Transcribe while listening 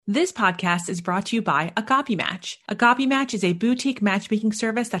This podcast is brought to you by Agape Match. Agape Match is a boutique matchmaking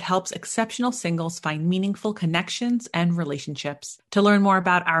service that helps exceptional singles find meaningful connections and relationships. To learn more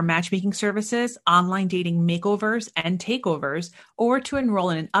about our matchmaking services, online dating makeovers and takeovers, or to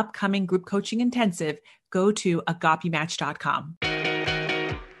enroll in an upcoming group coaching intensive, go to agapematch.com.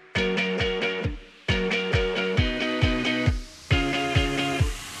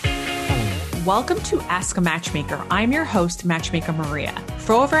 Welcome to Ask a Matchmaker. I'm your host, Matchmaker Maria.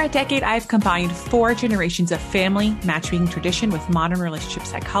 For over a decade, I've combined 4 generations of family matchmaking tradition with modern relationship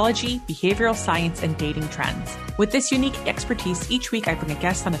psychology, behavioral science, and dating trends. With this unique expertise, each week I bring a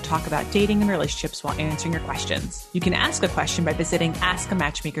guest on to talk about dating and relationships while answering your questions. You can ask a question by visiting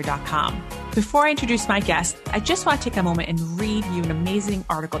askamatchmaker.com. Before I introduce my guest, I just want to take a moment and read you an amazing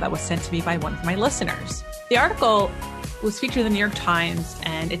article that was sent to me by one of my listeners. The article was featured in the New York Times,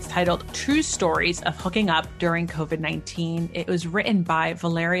 and it's titled True Stories of Hooking Up During COVID-19. It was written by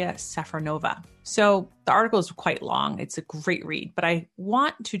Valeria Safronova. So the article is quite long. It's a great read, but I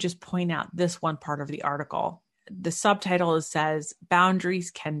want to just point out this one part of the article. The subtitle says, "Boundaries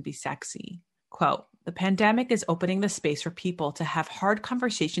can be sexy." Quote, "The pandemic is opening the space for people to have hard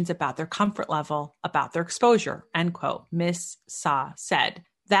conversations about their comfort level, about their exposure," end quote, Ms. Sa said.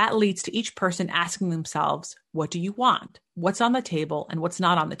 That leads to each person asking themselves, what do you want? What's on the table and what's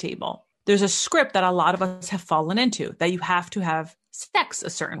not on the table? There's a script that a lot of us have fallen into, that you have to have sex a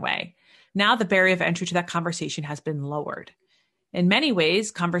certain way. Now the barrier of entry to that conversation has been lowered. In many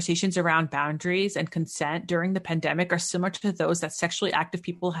ways, conversations around boundaries and consent during the pandemic are similar to those that sexually active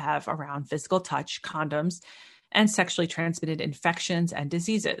people have around physical touch, condoms, and sexually transmitted infections and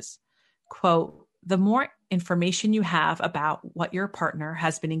diseases. Quote, "The more information you have about what your partner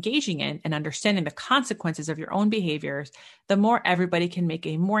has been engaging in and understanding the consequences of your own behaviors, the more everybody can make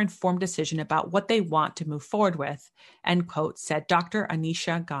a more informed decision about what they want to move forward with," end quote, said Dr.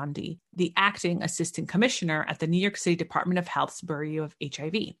 Anisha Gandhi, the acting assistant commissioner at the New York City Department of Health's Bureau of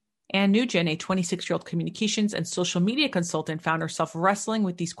HIV. Ann Nugent, a 26-year-old communications and social media consultant, found herself wrestling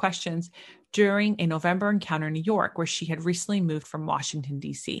with these questions during a November encounter in New York, where she had recently moved from Washington,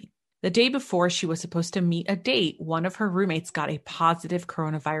 D.C. The day before she was supposed to meet a date, one of her roommates got a positive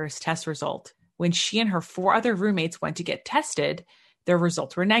coronavirus test result. When she and her 4 other roommates went to get tested, their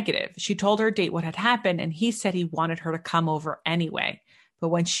results were negative. She told her date what had happened, and he said he wanted her to come over anyway. But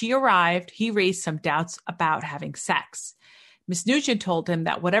when she arrived, he raised some doubts about having sex. Miss Nugent told him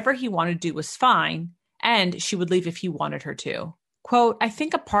that whatever he wanted to do was fine, and she would leave if he wanted her to. Quote, "I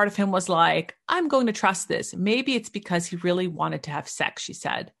think a part of him was like, I'm going to trust this. Maybe it's because he really wanted to have sex," she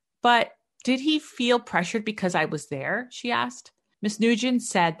said. "But did he feel pressured because I was there?" she asked. Ms. Nugent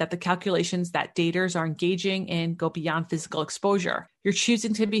said that the calculations that daters are engaging in go beyond physical exposure. You're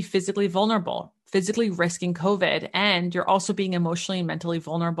choosing to be physically vulnerable, physically risking COVID, and you're also being emotionally and mentally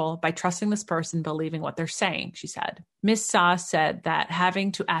vulnerable by trusting this person, believing what they're saying, she said. Ms. Sa said that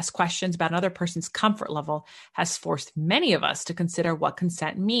having to ask questions about another person's comfort level has forced many of us to consider what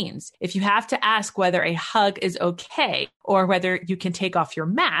consent means. If you have to ask whether a hug is okay or whether you can take off your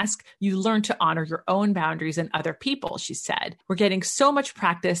mask, you learn to honor your own boundaries and other people, she said. We're getting so much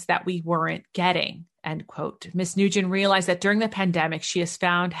practice that we weren't getting. End quote. Ms. Nugent realized that during the pandemic, she has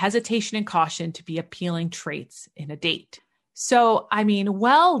found hesitation and caution to be appealing traits in a date. So, I mean,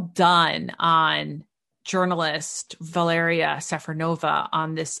 well done on journalist Valeria Safronova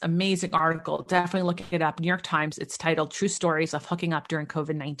on this amazing article. Definitely look it up. New York Times. It's titled True Stories of Hooking Up During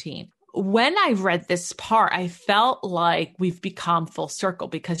COVID-19. When I read this part, I felt like we've become full circle,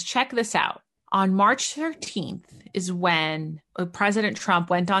 because check this out. On March 13th is when President Trump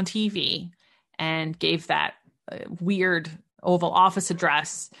went on TV and gave that weird Oval Office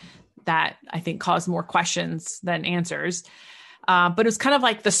address that I think caused more questions than answers. But it was kind of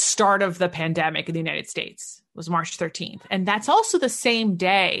like the start of the pandemic in the United States. It was March 13th. And that's also the same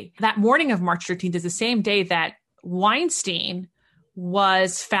day, that morning of March 13th is the same day that Weinstein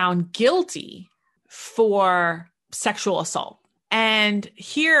was found guilty for sexual assault. And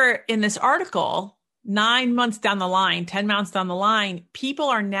here in this article, 9 months down the line, 10 months down the line, people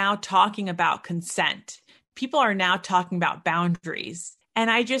are now talking about consent. People are now talking about boundaries. And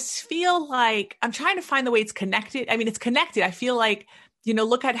I just feel like I'm trying to find the way it's connected. I mean, it's connected. I feel like,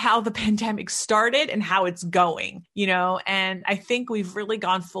 look at how the pandemic started and how it's going, and I think we've really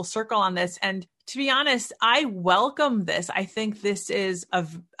gone full circle on this. And to be honest, I welcome this. I think this is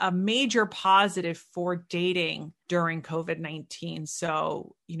a major positive for dating during COVID-19.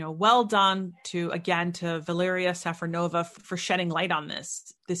 So, well done to Valeria Safronova for shedding light on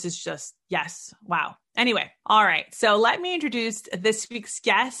this. This is just, yes. Wow. Anyway. All right. So let me introduce this week's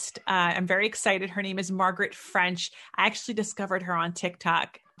guest. I'm very excited. Her name is Margaret French. I actually discovered her on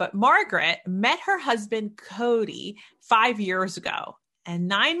TikTok, but Margaret met her husband, Cody, 5 years ago. And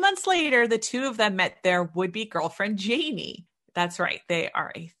 9 months later, the two of them met their would-be girlfriend, Jamie. That's right. They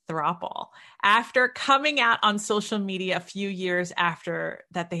are a throuple. After coming out on social media a few years after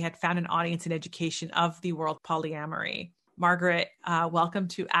that, they had found an audience and education of the world polyamory. Margaret, welcome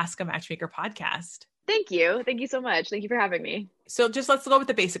to Ask a Matchmaker podcast. Thank you. Thank you so much. Thank you for having me. So just let's go with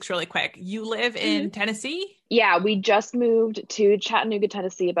the basics really quick. You live in Tennessee? Yeah, we just moved to Chattanooga,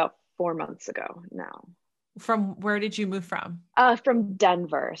 Tennessee about 4 months ago now. From where did you move from? From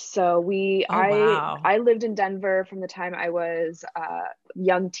Denver. So I lived in Denver from the time I was a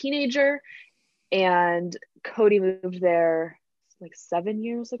young teenager, and Cody moved there like 7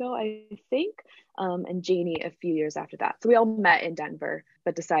 years ago, I think, and Janie a few years after that. So we all met in Denver,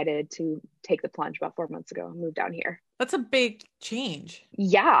 but decided to take the plunge about 4 months ago and move down here. That's a big change.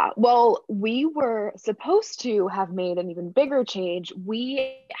 Yeah. Well, we were supposed to have made an even bigger change.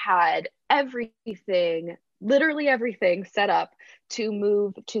 We had literally everything set up to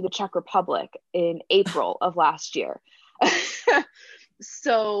move to the Czech Republic in April of last year.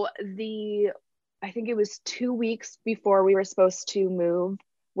 So I think it was 2 weeks before we were supposed to move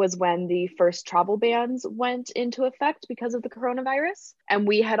was when the first travel bans went into effect because of the coronavirus. And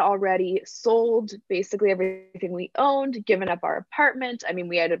we had already sold basically everything we owned, given up our apartment. I mean,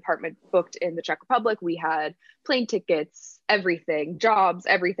 we had an apartment booked in the Czech Republic. We had plane tickets, everything, jobs,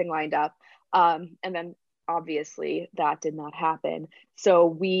 everything lined up. And then obviously that did not happen. So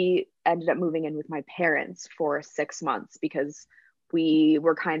we ended up moving in with my parents for 6 months because we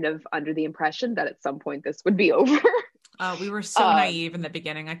were kind of under the impression that at some point this would be over. We were so naive in the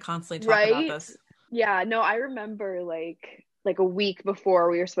beginning. I constantly talk about this. Yeah, no, I remember like a week before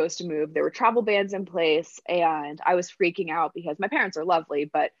we were supposed to move, there were travel bans in place, and I was freaking out because my parents are lovely,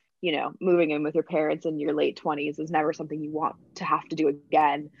 but you know, moving in with your parents in your late 20s is never something you want to have to do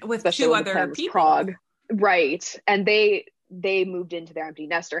again. With two other people. Prague. Right. And they moved into their empty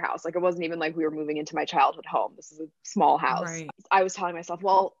nester house. Like, it wasn't even like we were moving into my childhood home. This is a small house. Right. I was telling myself,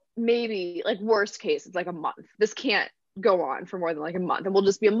 well, maybe like worst case, it's like a month. This can't go on for more than like a month, and we'll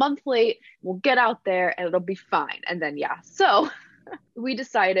just be a month late. We'll get out there and it'll be fine. And then, yeah. So we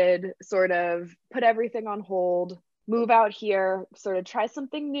decided sort of put everything on hold, move out here, sort of try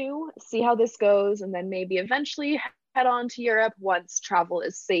something new, see how this goes, and then maybe eventually head on to Europe once travel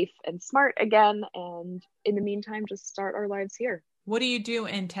is safe and smart again. And in the meantime, just start our lives here. What do you do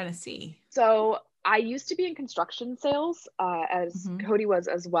in Tennessee? So I used to be in construction sales, as Cody was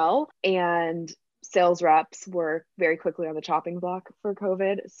as well. And sales reps were very quickly on the chopping block for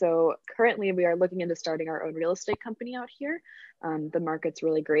COVID. So currently we are looking into starting our own real estate company out here. The market's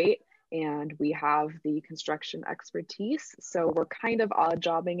really great, and we have the construction expertise. So we're kind of odd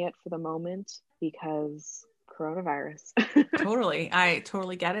jobbing it for the moment because coronavirus. Totally. I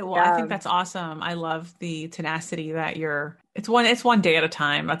totally get it. Well, I think that's awesome. I love the tenacity that it's one day at a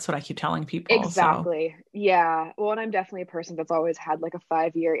time. That's what I keep telling people. Exactly. So. Yeah. Well, and I'm definitely a person that's always had like a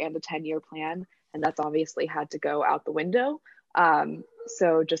 5-year and a 10-year plan. And that's obviously had to go out the window.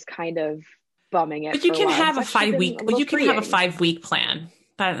 So just kind of bumming it. But you can have a 5-week, you can have a 5-week plan.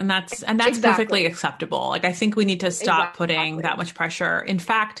 That's exactly. Perfectly acceptable. Like, I think we need to stop putting that much pressure. In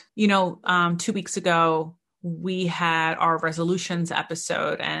fact, 2 weeks ago, we had our resolutions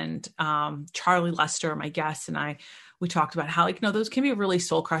episode, and Charlie Lester, my guest, and we talked about how, those can be really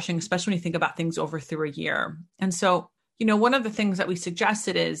soul crushing, especially when you think about things through a year. And so, one of the things that we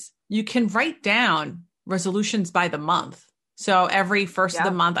suggested is you can write down resolutions by the month. So every first of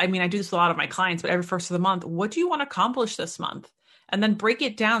the month, I mean, I do this with a lot of my clients, but every first of the month, what do you want to accomplish this month? And then break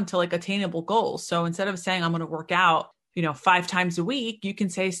it down to like attainable goals. So instead of saying I'm going to work out, 5 times a week, you can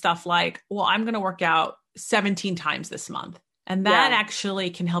say stuff like, well, I'm going to work out 17 times this month. And that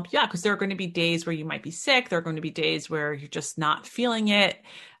actually can help you out, because there are going to be days where you might be sick. There are going to be days where you're just not feeling it.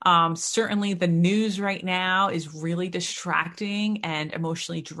 Certainly the news right now is really distracting and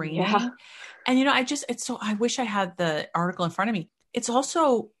emotionally draining. Yeah. And, I wish I had the article in front of me. It's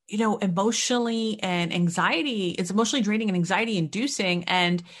also, emotionally draining and anxiety inducing,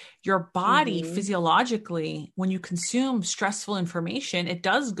 and your body physiologically, when you consume stressful information, it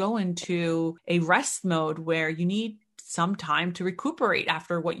does go into a rest mode where you need some time to recuperate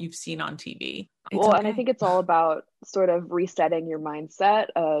after what you've seen on TV. And I think it's all about sort of resetting your mindset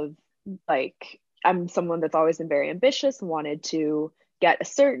of like, I'm someone that's always been very ambitious, wanted to get a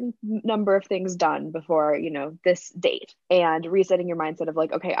certain number of things done before, this date, and resetting your mindset of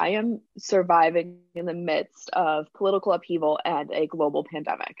like, okay, I am surviving in the midst of political upheaval and a global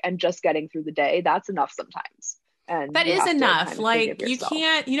pandemic, and just getting through the day. That's enough sometimes. And that is enough. Like, you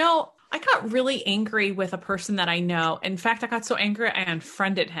can't, I got really angry with a person that I know. In fact, I got so angry I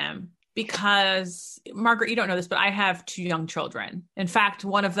unfriended him because, Margaret, you don't know this, but I have two young children. In fact,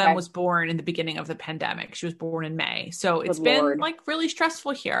 one of them Okay. was born in the beginning of the pandemic. She was born in May. So Good it's been Lord. like really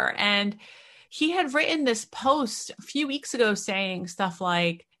stressful here. And he had written this post a few weeks ago saying stuff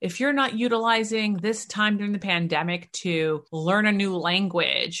like, if you're not utilizing this time during the pandemic to learn a new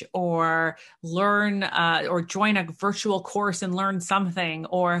language or learn or join a virtual course and learn something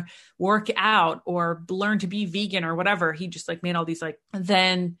or work out or learn to be vegan or whatever, he just like made all these like,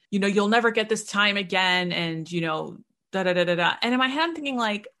 then, you'll never get this time again. And, da da da da da. And in my head, I'm thinking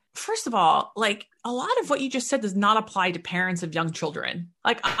like, first of all, like a lot of what you just said does not apply to parents of young children.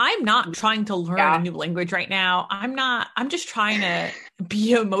 Like I'm not trying to learn a Yeah. new language right now. I'm just trying to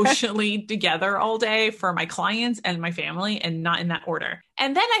be emotionally together all day for my clients and my family and not in that order.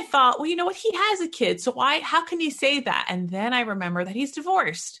 And then I thought, well, you know what? He has a kid. So how can he say that? And then I remember that he's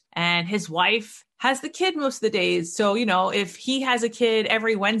divorced and his wife has the kid most of the days. So, if he has a kid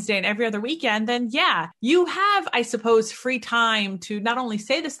every Wednesday and every other weekend, then yeah, you have, I suppose, free time to not only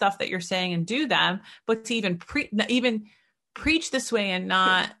say the stuff that you're saying and do them, but to even preach this way and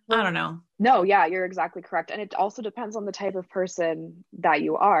not, I don't know. No, yeah, you're exactly correct. And it also depends on the type of person that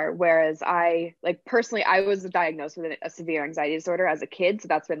you are. Whereas personally, I was diagnosed with a severe anxiety disorder as a kid. So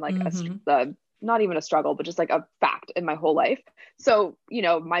that's been like not even a struggle, but just like a fact in my whole life. So,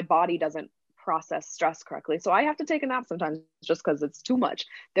 my body doesn't process stress correctly. So I have to take a nap sometimes just because it's too much.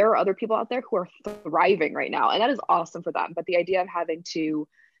 There are other people out there who are thriving right now, and that is awesome for them. But the idea of having to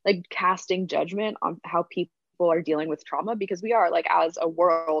like casting judgment on how people are dealing with trauma, because we are like as a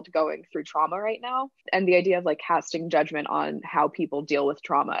world going through trauma right now, and the idea of like casting judgment on how people deal with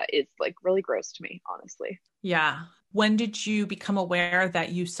trauma is like really gross to me, honestly. Yeah. When did you become aware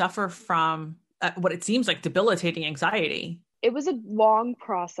that you suffer from what it seems like debilitating anxiety? It was a long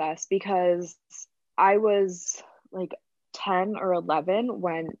process because I was like 10 or 11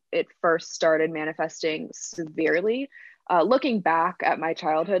 when it first started manifesting severely. Looking back at my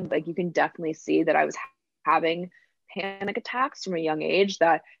childhood, like you can definitely see that I was having panic attacks from a young age,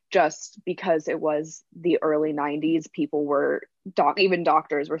 that just because it was the early 90s, people were even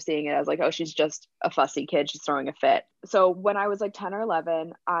doctors were seeing it as like, oh, she's just a fussy kid, she's throwing a fit. So when I was like 10 or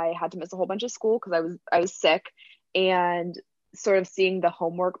 11, I had to miss a whole bunch of school because I was sick, and sort of seeing the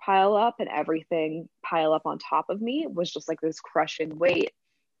homework pile up and everything pile up on top of me was just like this crushing weight.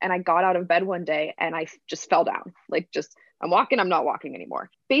 And I got out of bed one day and I just fell down, like just I'm walking, I'm not walking anymore.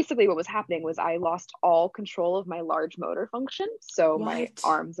 Basically what was happening was I lost all control of my large motor function. So my What?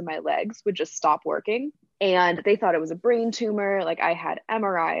 arms and my legs would just stop working. And they thought it was a brain tumor. Like I had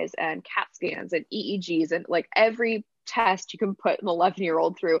MRIs and CAT scans and EEGs and like every test you can put an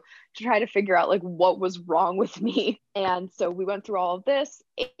 11-year-old through to try to figure out like what was wrong with me. And so we went through all of this,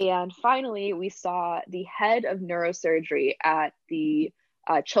 and finally we saw the head of neurosurgery at the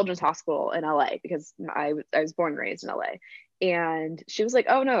Children's Hospital in LA, because I was born and raised in LA. And she was like,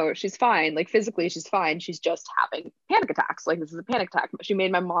 oh no, she's fine. Like physically she's fine. She's just having panic attacks. Like this is a panic attack. She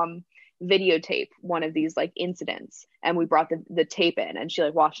made my mom videotape one of these like incidents, and we brought the tape in, and she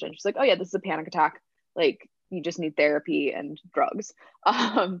like watched it, and she's like, oh yeah, this is a panic attack. Like you just need therapy and drugs.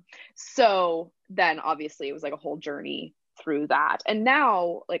 So then obviously it was like a whole journey through that. And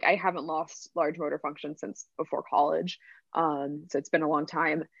now like I haven't lost large motor function since before college. So it's been a long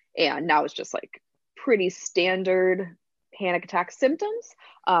time. And now it's just like pretty standard panic attack symptoms,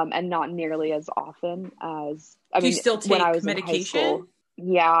 and not nearly as often as, Do you still take when I was medication? in high school.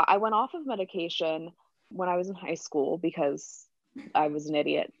 Yeah, I went off of medication when I was in high school because I was an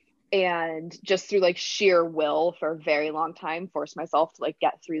idiot. And just through like sheer will for a very long time, forced myself to like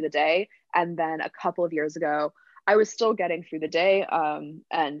get through the day. And then a couple of years ago, I was still getting through the day,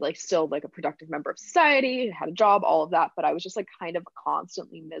 and like still like a productive member of society, had a job, all of that. But I was just like kind of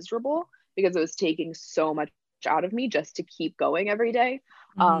constantly miserable because it was taking so much out of me just to keep going every day.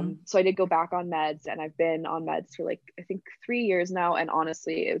 So I did go back on meds, and I've been on meds for like, I think 3 years now. And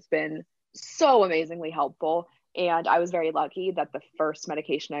honestly, it's been so amazingly helpful. And I was very lucky that the first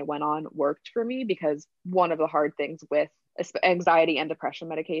medication I went on worked for me, because one of the hard things with anxiety and depression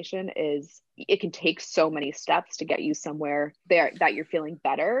medication is it can take so many steps to get you somewhere there that you're feeling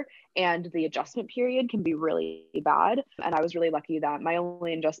better. And the adjustment period can be really bad. And I was really lucky that my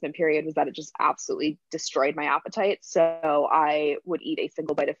only adjustment period was that it just absolutely destroyed my appetite. So I would eat a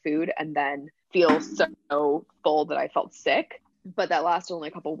single bite of food and then feel so full that I felt sick. But that lasted only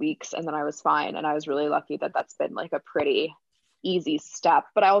a couple weeks, and then I was fine. And I was really lucky that that's been like a pretty easy step.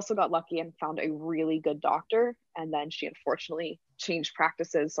 But I also got lucky and found a really good doctor, and then she unfortunately changed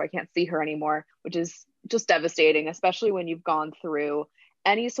practices, so I can't see her anymore, which is just devastating, especially when you've gone through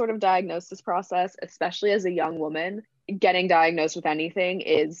any sort of diagnosis process, especially as a young woman, getting diagnosed with anything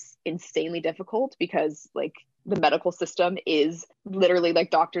is insanely difficult because like the medical system is literally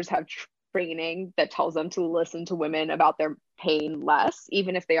like doctors have training that tells them to listen to women about their pain less,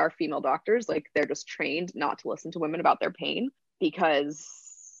 even if they are female doctors. Like they're just trained not to listen to women about their pain because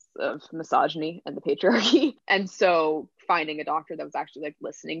of misogyny and the patriarchy. And so finding a doctor that was actually like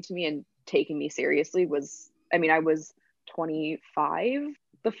listening to me and taking me seriously was, I mean, I was 25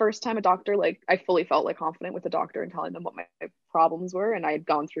 the first time a doctor, like I fully felt like confident with the doctor and telling them what my problems were. And I had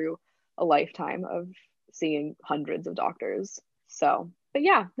gone through a lifetime of seeing hundreds of doctors. So, but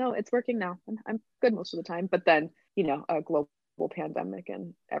yeah, no, it's working now. I'm good most of the time. But then, you know, a global pandemic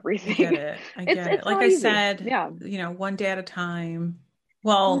and everything. I get it. It's like not I easy. said, Yeah. you know, one day at a time.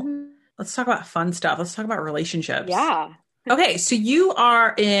 Well, let's talk about fun stuff. Let's talk about relationships. Yeah. Okay, so you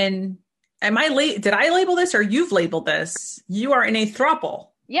are in, am I late? Did I label this or you've labeled this? You are in a throuple.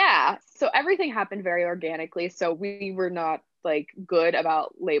 Yeah. So everything happened very organically. So we were not like good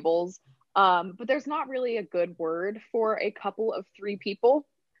about labels. But there's not really a good word for a couple of three people.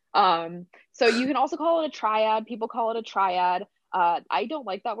 So you can also call it a triad. People call it a triad. I don't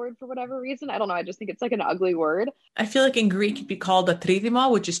like that word for whatever reason. I don't know. I just think it's like an ugly word. I feel like in Greek it'd be called a tridima,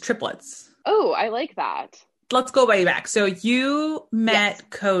 which is triplets. Oh, I like that. Let's go way back. So you met Yes.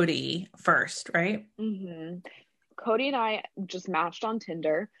 Cody first, right? Mm-hmm. Cody and I just matched on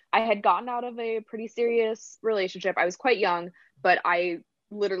Tinder. I had gotten out of a pretty serious relationship. I was quite young, but I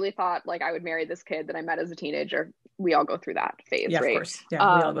literally thought like I would marry this kid that I met as a teenager. We all go through that phase, Yeah, right? of course.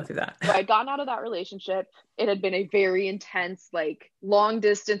 Yeah, we all go through that. So I'd gotten out of that relationship. It had been a very intense, like long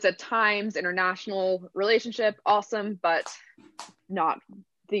distance at times, international relationship. Awesome, but not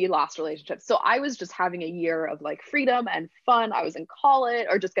the last relationship. So I was just having a year of like freedom and fun. I was in college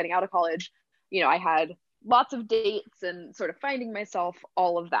or just getting out of college. You know, I had lots of dates and sort of finding myself,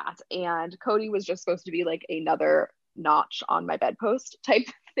 all of that. And Cody was just supposed to be like another notch on my bedpost type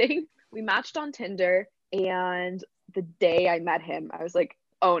thing. We matched on Tinder, and the day I met him, I was like,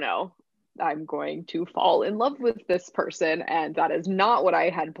 oh no, I'm going to fall in love with this person. And that is not what I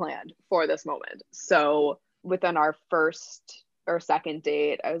had planned for this moment. So within our first or second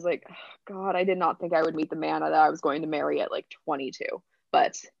date, I was like, oh, God, I did not think I would meet the man that I was going to marry at like 22.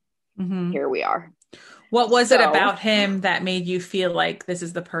 But here we are. What was it about him that made you feel like this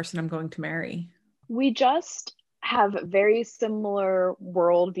is the person I'm going to marry? We just have very similar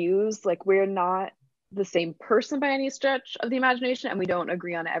worldviews. Like we're not the same person by any stretch of the imagination, and we don't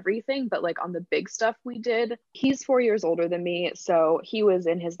agree on everything, but like on the big stuff we did. He's 4 years older than me, so he was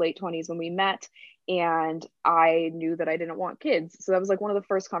in his late 20s when we met, and I knew that I didn't want kids. So that was like one of the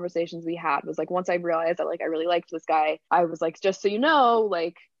first conversations we had, was like once I realized that like I really liked this guy, I was like, just so you know,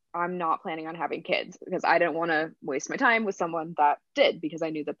 like I'm not planning on having kids, because I didn't want to waste my time with someone that did, because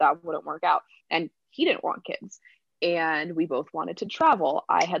I knew that that wouldn't work out. And he didn't want kids. And we both wanted to travel.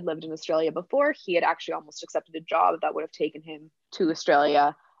 I had lived in Australia before. He had actually almost accepted a job that would have taken him to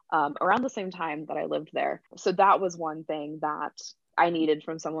Australia around the same time that I lived there. So that was one thing that I needed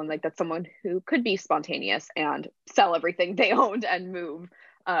from someone, like that's someone who could be spontaneous and sell everything they owned and move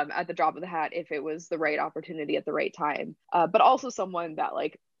at the drop of the hat if it was the right opportunity at the right time. But also someone that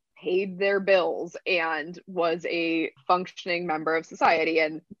like paid their bills and was a functioning member of society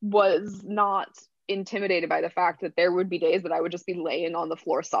and was not intimidated by the fact that there would be days that I would just be laying on the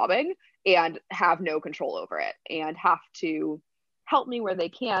floor sobbing and have no control over it, and have to help me where they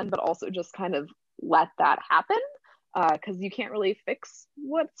can, but also just kind of let that happen, because you can't really fix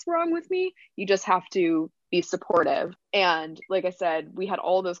what's wrong with me. You just have to be supportive. And like I said, we had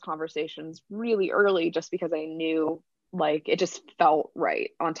all those conversations really early just because I knew like it just felt right.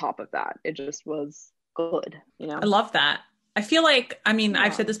 On top of that, it just was good, you know. I love that. I feel like, I mean, Yeah.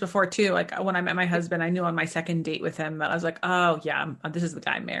 I've said this before too. Like when I met my husband, I knew on my second date with him that I was like, oh yeah, this is the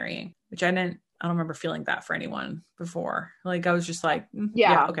guy I'm marrying, which I don't remember feeling that for anyone before. Like I was just like,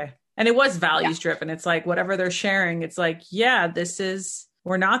 yeah, okay. And it was values driven. It's like whatever they're sharing, it's like, yeah,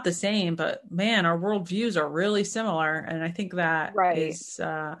 we're not the same, but man, our worldviews are really similar. And I think that is,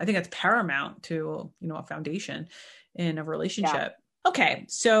 I think that's paramount to, you know, a foundation in a relationship. Yeah. Okay,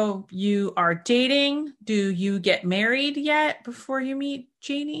 so you are dating. Do you get married yet before you meet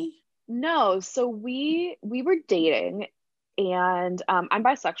Janie? No, so we were dating, and I'm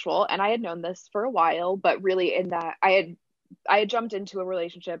bisexual, and I had known this for a while, but really in that I had jumped into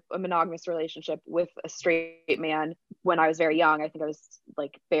a monogamous relationship with a straight man when I was very young. I think I was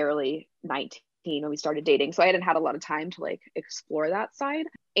like barely 19 when we started dating. So I hadn't had a lot of time to like explore that side.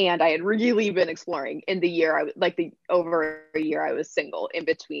 And I had really been exploring in the year over a year I was single in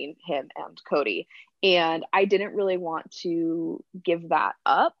between him and Cody. And I didn't really want to give that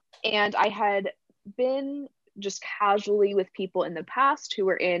up. And I had been just casually with people in the past who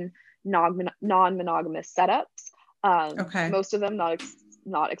were in non-monogamous setups. Most of them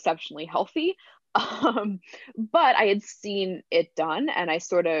not exceptionally healthy. But I had seen it done, and I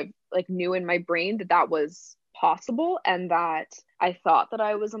sort of like knew in my brain that that was possible, and that I thought that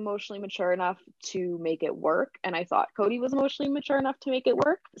I was emotionally mature enough to make it work, and I thought Cody was emotionally mature enough to make it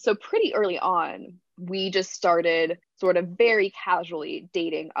work. So pretty early on, we just started sort of very casually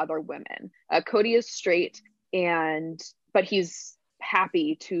dating other women. Cody is straight, but he's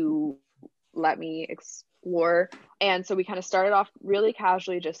happy to let me explore. And so we kind of started off really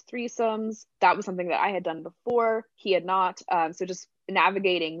casually, just threesomes. That was something that I had done before. He had not. So just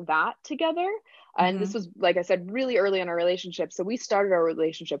navigating that together. And this was, like I said, really early in our relationship. So we started our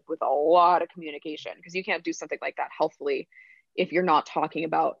relationship with a lot of communication, because you can't do something like that healthfully if you're not talking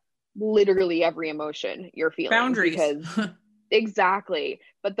about literally every emotion you're feeling. Boundaries. Because exactly.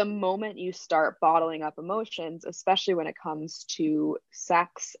 But the moment you start bottling up emotions, especially when it comes to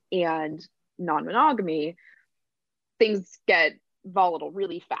sex and non-monogamy, things get volatile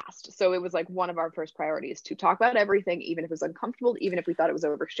really fast. So it was like one of our first priorities to talk about everything, even if it was uncomfortable, even if we thought it was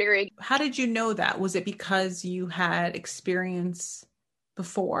oversharing. How did you know that? Was it because you had experience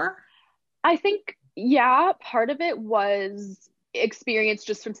before? I think, yeah, part of it was experience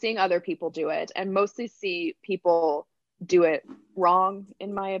just from seeing other people do it, and mostly see people do it wrong,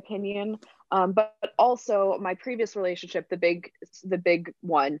 in my opinion. But also my previous relationship, the big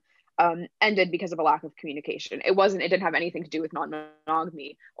one, ended because of a lack of communication. It didn't have anything to do with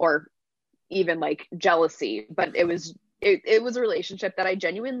non-monogamy or even like jealousy, but it was a relationship that I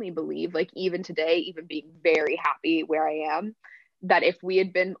genuinely believe, like even today, even being very happy where I am, that if we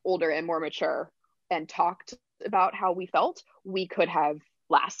had been older and more mature and talked about how we felt, we could have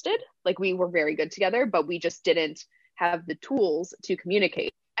lasted. Like we were very good together, but we just didn't have the tools to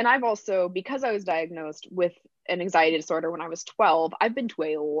communicate. And I've also, because I was diagnosed with an anxiety disorder when I was 12, I've been to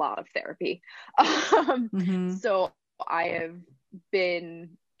a lot of therapy. So I have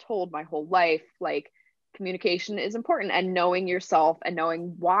been told my whole life, like, communication is important, and knowing yourself and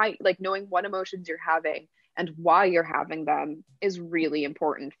knowing why, like knowing what emotions you're having and why you're having them is really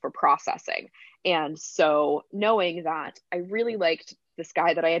important for processing. And so knowing that, I really liked this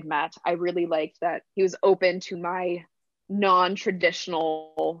guy that I had met. I really liked that he was open to my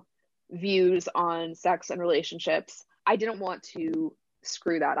non-traditional views on sex and relationships. I didn't want to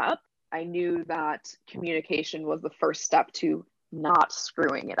screw that up. I knew that communication was the first step to not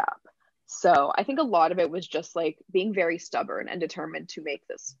screwing it up. So I think a lot of it was just like being very stubborn and determined to make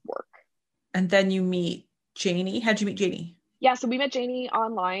this work. And then you meet Janie. How'd you meet Janie? Yeah, so we met Janie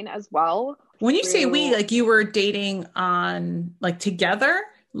online as well. When you say we, like you were dating on, like together,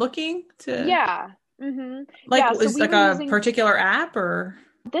 looking to... Yeah. Like, yeah, was like a particular app or?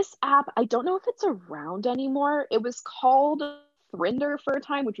 This app, I don't know if it's around anymore. It was called Thrinder for a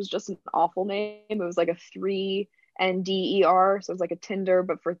time, which was just an awful name. It was like a 3NDER, so it was like a Tinder,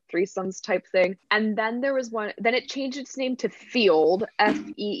 but for threesomes type thing. And then there was one, then it changed its name to Feeld,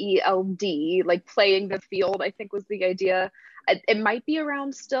 FEELD, like playing the field, I think was the idea. It might be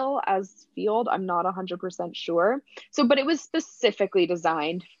around still as Feeld. I'm not 100% sure. So, but it was specifically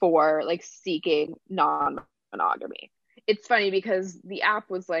designed for like seeking non-monogamy. It's funny because the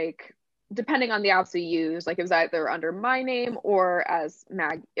app was like, depending on the apps we use, like it was either under my name or as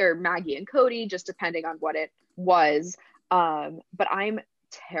Maggie and Cody, just depending on what it was. But I'm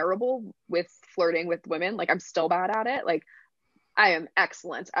terrible with flirting with women. Like I'm still bad at it. Like I am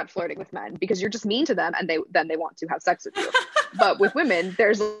excellent at flirting with men because you're just mean to them and then they want to have sex with you. But with women,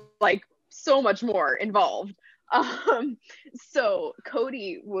 there's like so much more involved. So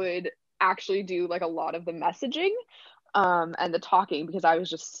Cody would actually do like a lot of the messaging and the talking because I was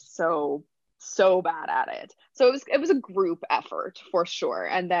just so bad at it. So it was a group effort for sure.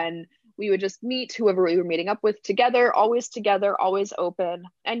 And then we would just meet whoever we were meeting up with together, always open.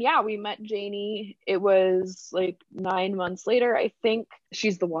 And yeah, we met Janie. It was like 9 months later, I think.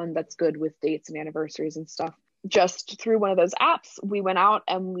 She's the one that's good with dates and anniversaries and stuff. Just through one of those apps, we went out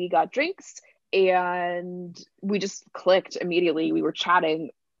and we got drinks and we just clicked immediately. We were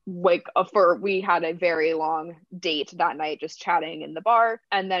chatting like we had a very long date that night, just chatting in the bar.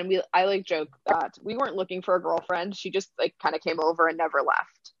 And then I like joke that we weren't looking for a girlfriend. She just like kind of came over and never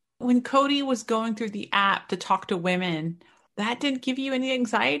left. When Cody was going through the app to talk to women, that didn't give you any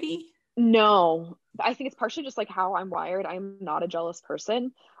anxiety? No, I think it's partially just like how I'm wired. I'm not a jealous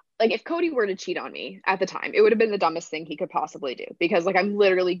person. like if Cody were to cheat on me at the time, it would have been the dumbest thing he could possibly do because like I'm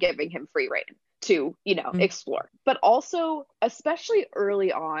literally giving him free reign to, Mm. explore. But also, especially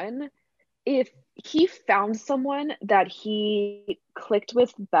early on, if he found someone that he clicked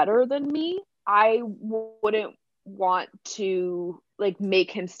with better than me, I wouldn't want to like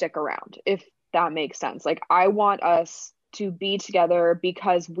make him stick around, if that makes sense. Like I want us to be together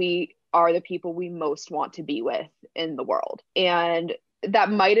because we are the people we most want to be with in the world. And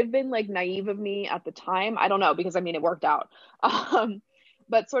that might have been like naive of me at the time. I don't know because I mean it worked out. Um,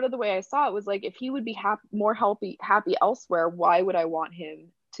 but sort of the way I saw it was like if he would be more happy elsewhere, why would I want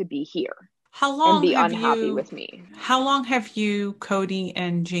him to be here How and long be have unhappy you, with me? how long have you, Cody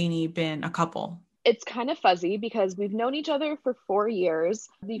and Janie, been a couple? It's kind of fuzzy because we've known each other for 4 years.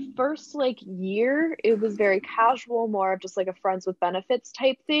 The first like year, it was very casual, more of just like a friends with benefits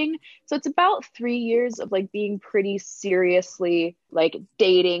type thing. So it's about 3 years of like being pretty seriously like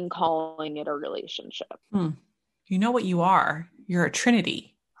dating, calling it a relationship. Hmm. You know what you are? You're a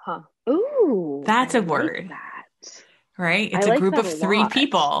trinity. Huh. Ooh, That's I a like word, that. right? I It's a like group that of a three lot.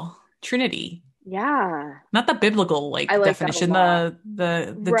 people. Trinity. Yeah, Not the biblical I like like that a definition, lot.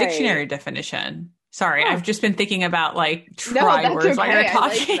 the Right. dictionary definition. Sorry, Huh. I've just been thinking about like No, try that's words while you're okay. I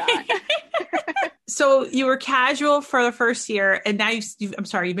like talking. that. So you were casual for the first year, and now I'm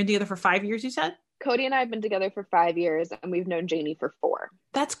sorry, you've been together for 5 years, you said? Cody and I have been together for 5 years and we've known Janie for four.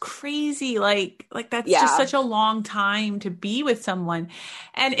 That's crazy. Like that's just Yeah. such a long time to be with someone.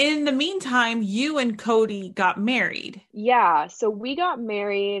 And in the meantime, you and Cody got married. Yeah. So we got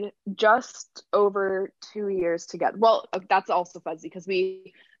married just over 2 years together. Well, that's also fuzzy because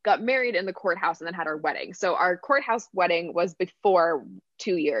we got married in the courthouse and then had our wedding. So our courthouse wedding was before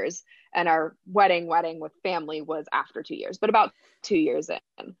 2 years, and our wedding with family was after 2 years, but about 2 years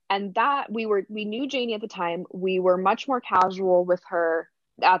in. And that we knew Janie at the time. We were much more casual with her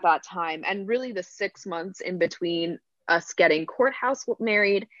at that time. And really the 6 months in between us getting courthouse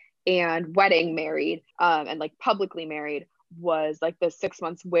married and wedding married, and like publicly married, was like the 6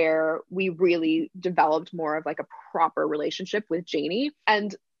 months where we really developed more of like a proper relationship with Janie.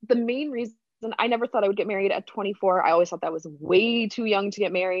 And the main reason, I never thought I would get married at 24. I always thought that was way too young to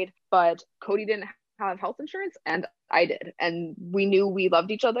get married, but Cody didn't have health insurance and I did. And we knew we loved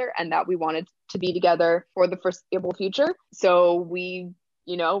each other and that we wanted to be together for the foreseeable future. So he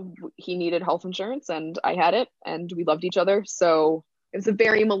needed health insurance and I had it and we loved each other. So it was a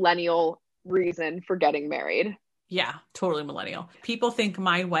very millennial reason for getting married. Yeah, totally millennial. People think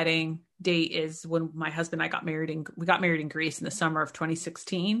my wedding date is when my husband and I got married we got married in Greece in the summer of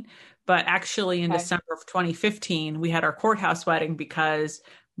 2016, but actually in Okay. December of 2015 we had our courthouse wedding because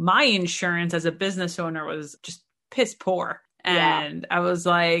my insurance as a business owner was just piss poor. Yeah. And I was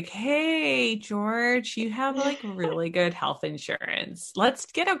like, "Hey, George, you have like really good health insurance. Let's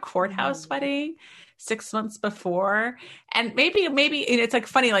get a courthouse wedding 6 months before." And maybe and it's like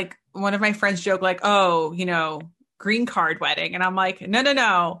funny, like one of my friends joke like, "Oh, green card wedding." And I'm like,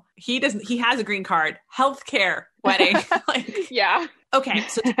 no. He has a green card, healthcare wedding. Like, Yeah. okay.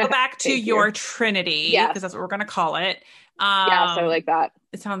 So to go back to Thank your you. Trinity, Yes. because that's what we're going to call it. Yes, I like that.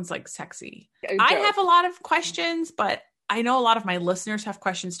 It sounds like sexy. A I joke. have a lot of questions, but I know a lot of my listeners have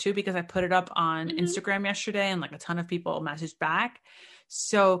questions too, because I put it up on Instagram yesterday and like a ton of people messaged back.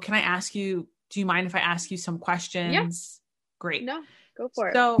 So can I ask you, do you mind if I ask you some questions? Yeah. Great. No, go for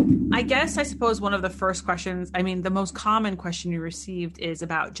it. So I suppose one of the first questions, I mean, the most common question you received is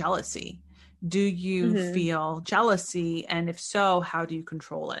about jealousy. Do you feel jealousy? And if so, how do you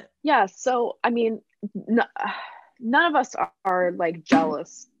control it? Yeah. So, I mean, none of us are like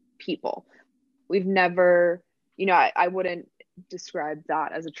jealous people. We've never, I wouldn't describe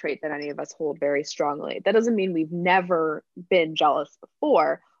that as a trait that any of us hold very strongly. That doesn't mean we've never been jealous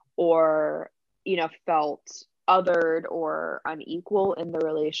before or, felt othered or unequal in the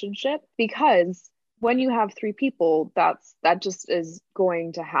relationship, because when you have three people, that just is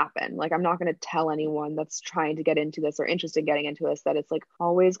going to happen. Like, I'm not going to tell anyone that's trying to get into this or interested in getting into this that it's like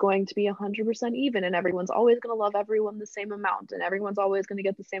always going to be 100% even and everyone's always going to love everyone the same amount and everyone's always going to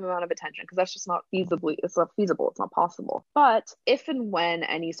get the same amount of attention, because that's just not feasible. It's not possible. But if and when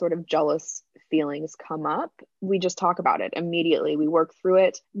any sort of jealous feelings come up, we just talk about it immediately. We work through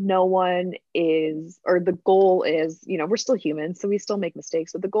it. No one is, or the goal is, we're still humans, so we still make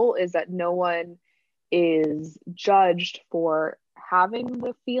mistakes, but the goal is that no one is judged for having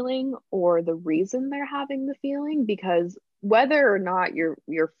the feeling or the reason they're having the feeling, because whether or not your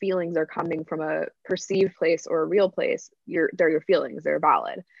feelings are coming from a perceived place or a real place, they're your feelings, they're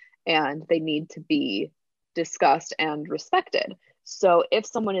valid, and they need to be discussed and respected. So if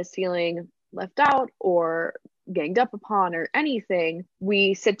someone is feeling left out or ganged up upon or anything,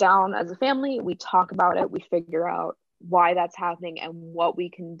 we sit down as a family, we talk about it, we figure out why that's happening and what we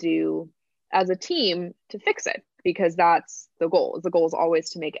can do as a team to fix it, because that's the goal. The goal is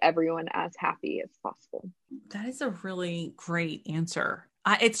always to make everyone as happy as possible. That is a really great answer.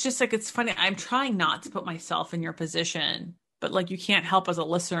 It's just like, it's funny. I'm trying not to put myself in your position, but like, you can't help as a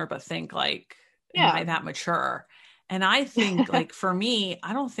listener but think like, am I that mature? And I think like, for me,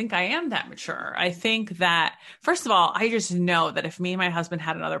 I don't think I am that mature. I think that, first of all, I just know that if me and my husband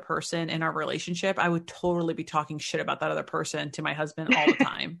had another person in our relationship, I would totally be talking shit about that other person to my husband all the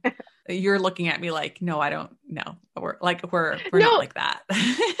time. You're looking at me like, no, I don't know. We're not like that.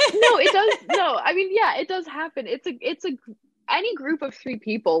 No, it does. No, I mean, yeah, it does happen. It's any group of three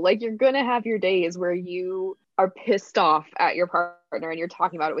people, like, you're going to have your days where you are pissed off at your partner and you're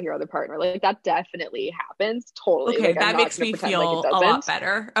talking about it with your other partner. Like, that definitely happens. Totally. Okay. Like, that makes me feel a lot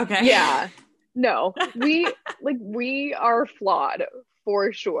better. Okay. Yeah. No, we are flawed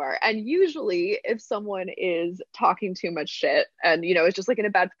for sure. And usually if someone is talking too much shit and, it's just like in a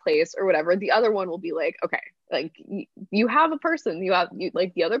bad place or whatever, the other one will be like, okay, like, you have a person,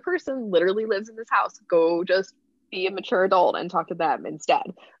 like, the other person literally lives in this house. Go just be a mature adult and talk to them instead.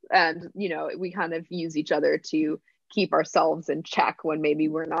 And, we kind of use each other to keep ourselves in check when maybe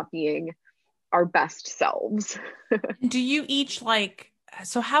we're not being our best selves. Do you each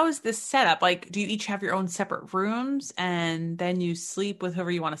so how is this set up? Like, do you each have your own separate rooms and then you sleep with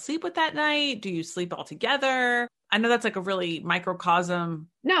whoever you want to sleep with that night? Do you sleep all together? I know that's like a really microcosm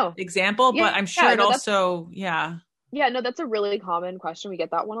example, but I'm sure yeah. Yeah, no, that's a really common question. We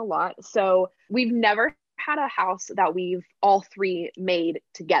get that one a lot. So we've never had a house that we've all three made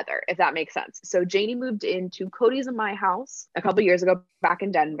together, if that makes sense. So Janie moved into Cody's and my house a couple years ago back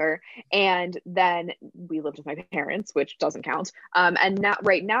in Denver, and then we lived with my parents, which doesn't count. And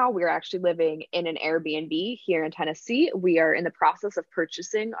right now we're actually living in an Airbnb here in Tennessee. We are in the process of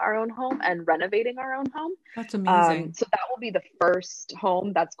purchasing our own home and renovating our own home. That's amazing. So that will be the first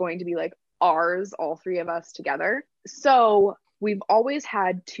home that's going to be like ours, all three of us together. So we've always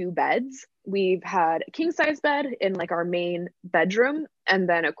had two beds. We've had a king size bed in like our main bedroom and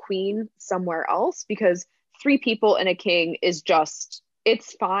then a queen somewhere else, because three people in a king is just,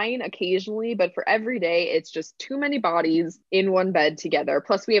 it's fine occasionally, but for every day, it's just too many bodies in one bed together.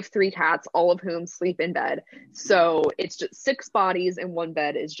 Plus we have three cats, all of whom sleep in bed. So it's just 6 bodies in one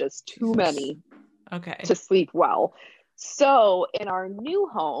bed is just too many to sleep well. So in our new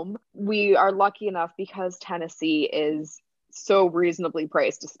home, we are lucky enough because Tennessee is so reasonably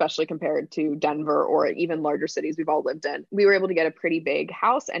priced, especially compared to Denver or even larger cities we've all lived in. We were able to get a pretty big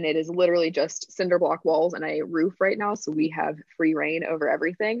house, and it is literally just cinder block walls and a roof right now. So we have free reign over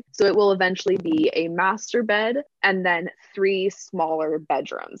everything. So it will eventually be a master bed and then 3 smaller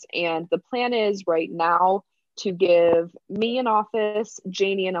bedrooms. And the plan is right now to give me an office,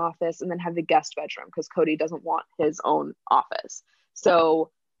 Janie an office, and then have the guest bedroom because Cody doesn't want his own office.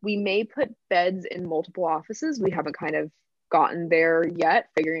 So we may put beds in multiple offices. We haven't kind of gotten there yet,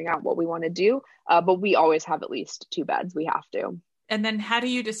 figuring out what we want to do. But we always have at least 2 beds. We have to. And then how do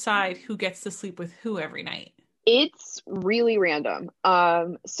you decide who gets to sleep with who every night? It's really random.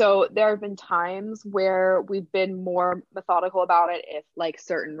 So there have been times where we've been more methodical about it if like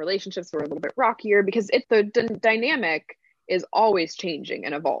certain relationships were a little bit rockier, because the dynamic is always changing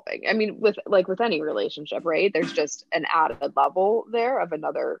and evolving. I mean, with any relationship, right? There's just an added level there of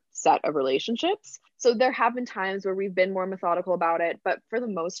another set of relationships. So there have been times where we've been more methodical about it, but for the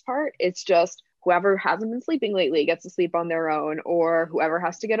most part, it's just whoever hasn't been sleeping lately gets to sleep on their own, or whoever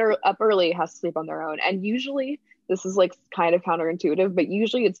has to get up early has to sleep on their own. And usually this is like kind of counterintuitive, but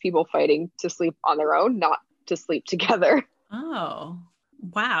usually it's people fighting to sleep on their own, not to sleep together. Oh,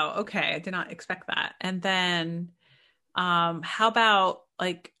 wow. Okay. I did not expect that. And then how about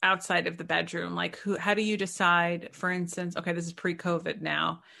like outside of the bedroom? Like how do you decide, for instance, okay, this is pre-COVID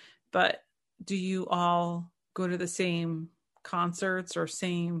now, but do you all go to the same concerts or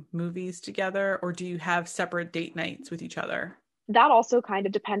same movies together, or do you have separate date nights with each other? That also kind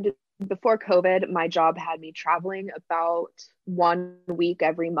of depended. Before COVID, my job had me traveling about 1 week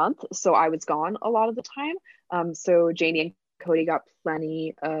every month. So I was gone a lot of the time. So Janie and Cody got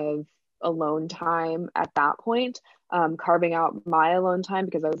plenty of alone time at that point. Carving out my alone time,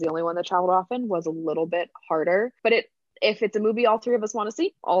 because I was the only one that traveled often, was a little bit harder. But if it's a movie all 3 of us want to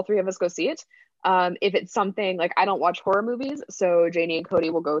see, all 3 of us go see it. If it's something like, I don't watch horror movies, so Janie and Cody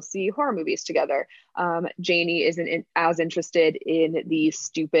will go see horror movies together. Janie isn't as interested in the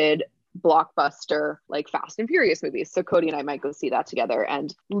stupid blockbuster like Fast and Furious movies. So Cody and I might go see that together,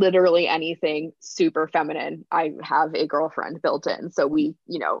 and literally anything super feminine, I have a girlfriend built in. So we,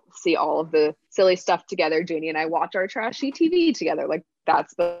 see all of the silly stuff together. Janie and I watch our trashy TV together. Like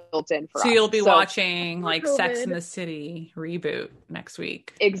that's built in for us. So you'll be watching like COVID, Sex and the City reboot next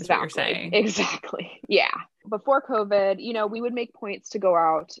week. Exactly. Is what you're saying. Exactly. Yeah. Before COVID, we would make points to go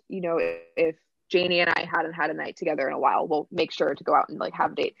out, if Janie and I hadn't had a night together in a while, we'll make sure to go out and like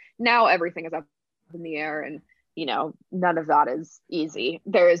have a date. Now everything is up in the air, and none of that is easy.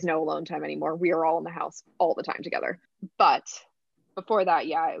 There is no alone time anymore. We are all in the house all the time together. But before that,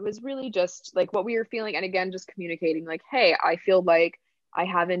 yeah, it was really just like what we were feeling. And again, just communicating like, hey, I feel like I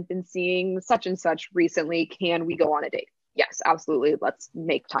haven't been seeing such and such recently. Can we go on a date? Yes, absolutely. Let's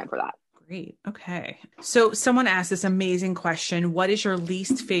make time for that. Great. Okay. So someone asked this amazing question. What is your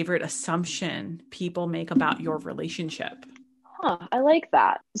least favorite assumption people make about your relationship? I like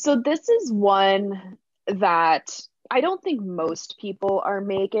that. So this is one that I don't think most people are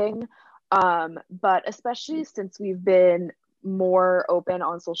making, but especially since we've been more open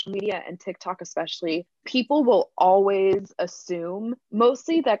on social media and TikTok especially, people will always assume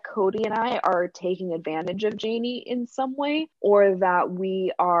mostly that Cody and I are taking advantage of Janie in some way, or that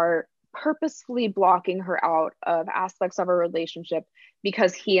we are purposefully blocking her out of aspects of our relationship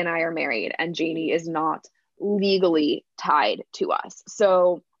because he and I are married and Janie is not legally tied to us.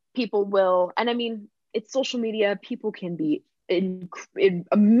 So people will, and I mean, it's social media, people can be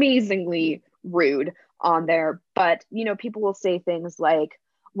amazingly rude on there, but people will say things like,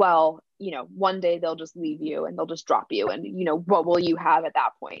 well, one day they'll just leave you and they'll just drop you, and what will you have at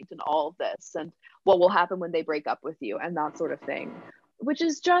that point, and all of this, and what will happen when they break up with you, and that sort of thing, which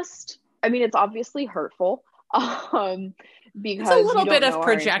is just, I mean, it's obviously hurtful, because it's a little bit of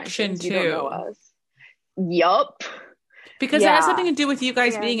projection too. Yup. Because it has something to do with you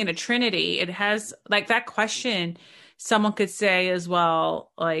guys being in a trinity. It has, like, that question someone could say as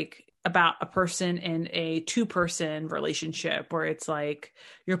well, like about a person in a two-person relationship where it's like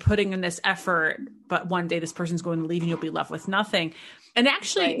you're putting in this effort, but one day this person's going to leave and you'll be left with nothing. And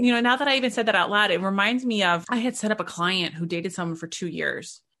actually, now that I even said that out loud, it reminds me of, I had set up a client who dated someone for 2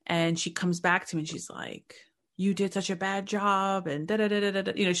 years, and she comes back to me and she's like, you did such a bad job, and da da da da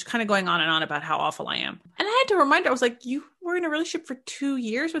da. She's kind of going on and on about how awful I am. And I had to remind her, I was like, you were in a relationship for 2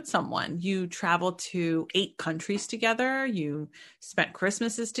 years with someone. You traveled to 8 countries together. You spent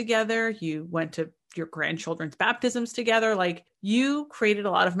Christmases together. You went to your grandchildren's baptisms together. Like, you created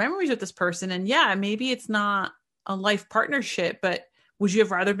a lot of memories with this person. And yeah, maybe it's not a life partnership, but would you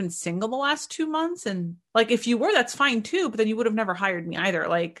have rather been single the last 2 months? And like, if you were, that's fine too, but then you would have never hired me either.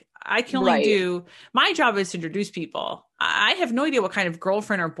 Like, I can only do, my job is to introduce people. I have no idea what kind of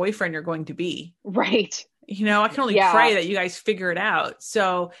girlfriend or boyfriend you're going to be. Right. I can only pray that you guys figure it out.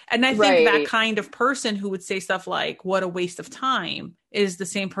 So, and I think that kind of person who would say stuff like, what a waste of time, is the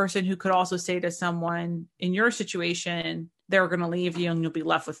same person who could also say to someone in your situation, they're going to leave you and you'll be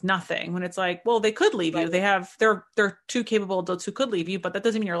left with nothing. When it's like, well, they could leave you. They're two capable adults who could leave you, but that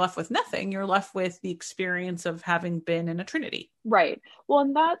doesn't mean you're left with nothing. You're left with the experience of having been in a trinity. Right. Well,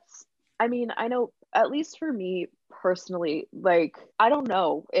 and that's, I mean, I know, at least for me personally, like, I don't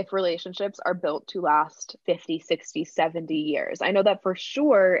know if relationships are built to last 50, 60, 70 years. I know that for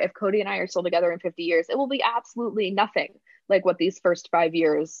sure, if Cody and I are still together in 50 years, it will be absolutely nothing like what these first 5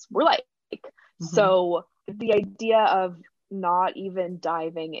 years were like. Mm-hmm. So the idea of not even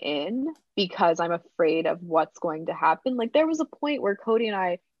diving in because I'm afraid of what's going to happen. Like, there was a point where Cody and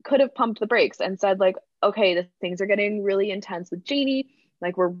I could have pumped the brakes and said, like, okay, the things are getting really intense with Janie.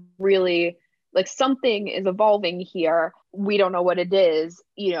 Like, we're really, like, something is evolving here. We don't know what it is.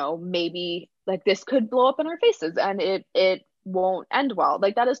 Maybe like this could blow up in our faces and it won't end well.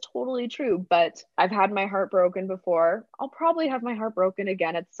 Like, that is totally true. But I've had my heart broken before. I'll probably have my heart broken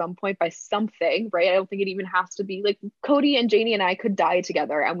again at some point by something, right? I don't think it even has to be like Cody and Janie and I could die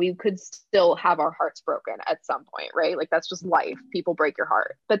together and we could still have our hearts broken at some point, right? Like, that's just life. People break your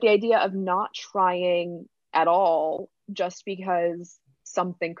heart. But the idea of not trying at all just because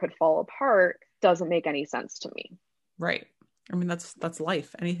something could fall apart doesn't make any sense to me. Right. I mean, that's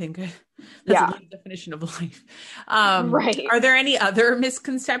life. Anything good. That's a definition of life. Right. Are there any other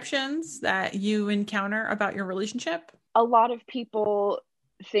misconceptions that you encounter about your relationship? A lot of people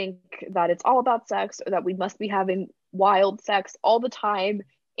think that it's all about sex, or that we must be having wild sex all the time,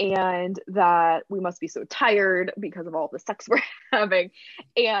 and that we must be so tired because of all the sex we're having.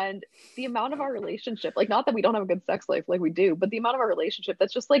 And the amount of our relationship, like, not that we don't have a good sex life, like we do, but the amount of our relationship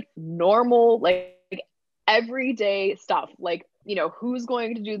that's just like normal, like everyday stuff, like, you know, who's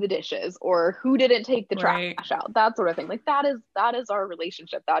going to do the dishes or who didn't take the Right. trash out, that sort of thing. Like that is our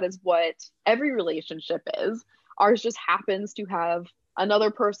relationship. That is what every relationship is. Ours just happens to have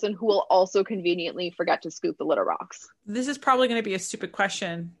another person who will also conveniently forget to scoop the litter box. This is probably going to be a stupid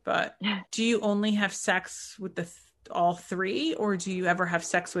question, but do you only have sex with all three, or do you ever have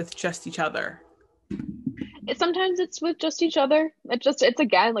sex with just each other? Sometimes it's with just each other. It's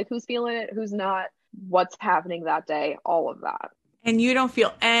again like who's feeling it, who's not, what's happening that day, all of that. And you don't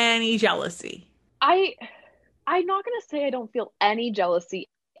feel any jealousy? I I'm not gonna say I don't feel any jealousy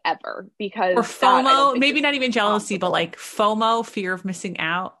ever, because Or that I don't FOMO? think Maybe is not even jealousy, but possible. like FOMO, fear of missing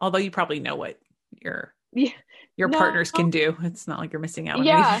out. Although you probably know what your Yeah, your no, partners can do. It's not like you're missing out on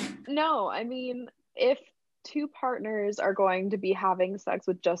yeah, anything. no. I mean, if two partners are going to be having sex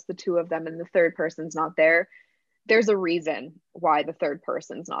with just the two of them and the third person's not there, there's a reason why the third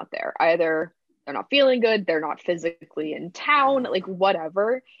person's not there. Either they're not feeling good, they're not physically in town, like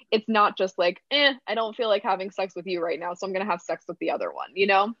whatever. It's not just like, I don't feel like having sex with you right now, so I'm gonna have sex with the other one, you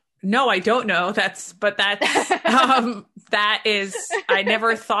know? No, I don't know. That is, I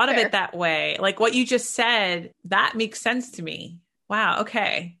never thought of it Fair. that way. Like what you just said, that makes sense to me. Wow.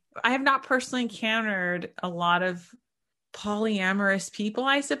 Okay. I have not personally encountered a lot of polyamorous people,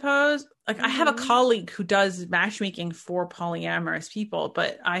 I suppose. Like I have a Hmm. colleague who does matchmaking for polyamorous people,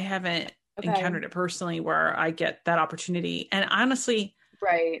 but I haven't Okay. encountered it personally where I get that opportunity. And honestly,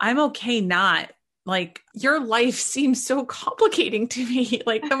 Right. I'm okay not. Like your life seems so complicating to me.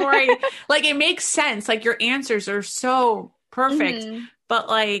 Like the more I like it makes sense. Like your answers are so perfect, Hmm. but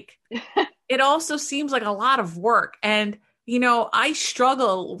like it also seems like a lot of work. And you know, I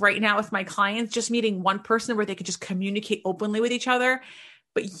struggle right now with my clients just meeting one person where they could just communicate openly with each other.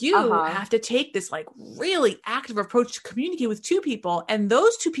 But you Uh-huh. have to take this like really active approach to communicate with two people. And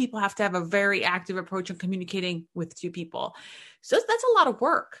those two people have to have a very active approach in communicating with two people. So that's a lot of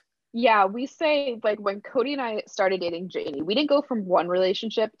work. Yeah, we say like when Cody and I started dating Janie, we didn't go from one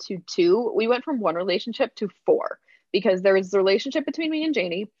relationship to two. We went from one relationship to four, because there was the relationship between me and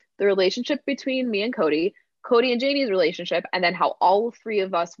Janie, the relationship between me and Cody, Cody and Janie's relationship, and then how all three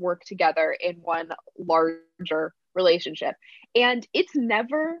of us work together in one larger relationship. And it's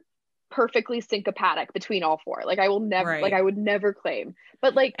never perfectly syncopatic between all four. Like I will never, like I Right. would never claim,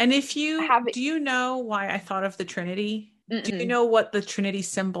 but like And if you having, do you know why I thought of the Trinity? Do you mm-mm, know what the Trinity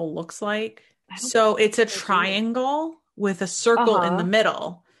symbol looks like? I don't So it's a think I do. triangle with a circle in the Uh-huh.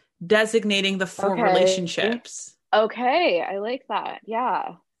 middle, designating the four Okay. relationships. Okay, I like that.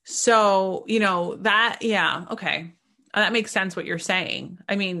 Yeah. So, you know, that, yeah, okay. That makes sense what you're saying.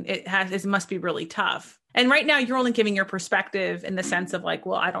 I mean, it must be really tough. And right now, you're only giving your perspective in the sense of like,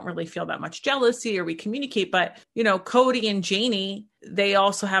 well, I don't really feel that much jealousy or we communicate. But, you know, Cody and Janie, they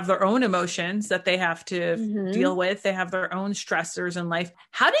also have their own emotions that they have to Hmm. deal with. They have their own stressors in life.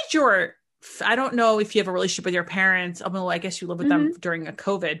 How did I don't know if you have a relationship with your parents, although I guess you live with them Hmm. during a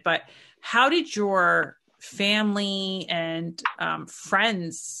COVID, but how did your family and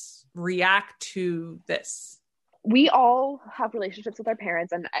friends react to this? We all have relationships with our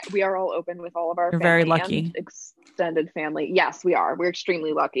parents, and we are all open with all of our You're very family and lucky. extended family. Yes, we are. We're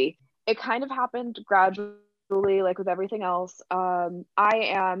extremely lucky. It kind of happened gradually, like with everything else. I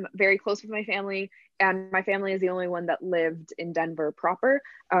am very close with my family, and my family is the only one that lived in Denver proper.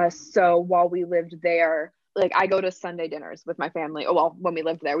 So while we lived there, like I go to Sunday dinners with my family. Oh, well, when we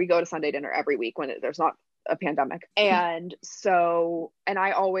lived there, we go to Sunday dinner every week when there's not a pandemic. And so, and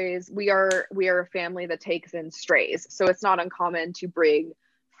I always, we are a family that takes in strays. So it's not uncommon to bring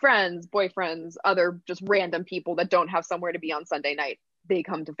friends, boyfriends, other just random people that don't have somewhere to be on Sunday night. They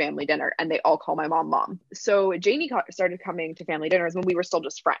come to family dinner and they all call my mom. So Janie started coming to family dinners when we were still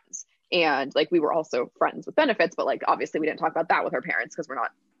just friends. And like we were also friends with benefits, but like obviously we didn't talk about that with our parents because we're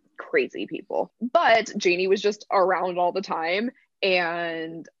not crazy people. But Janie was just around all the time.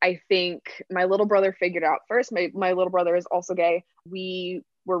 And I think my little brother figured out first. My little brother is also gay. We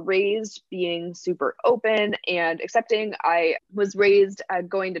were raised being super open and accepting. I was raised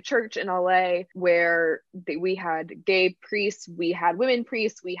going to church in LA where we had gay priests, we had women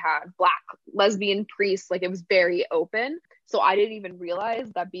priests, we had black lesbian priests. Like it was very open. So I didn't even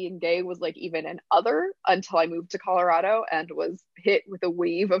realize that being gay was like even an other until I moved to Colorado and was hit with a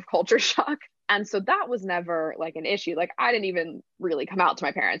wave of culture shock. And so that was never like an issue. Like I didn't even really come out to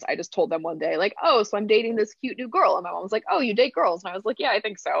my parents. I just told them one day, like, oh, so I'm dating this cute new girl. And my mom was like, oh, you date girls? And I was like, yeah, I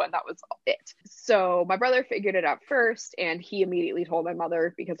think so. And that was it. So my brother figured it out first, and he immediately told my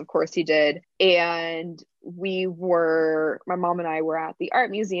mother, because of course he did. And my mom and I were at the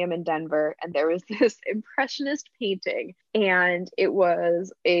art museum in Denver, and there was this impressionist painting, and it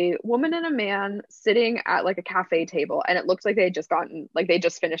was a woman and a man sitting at like a cafe table, and it looked like they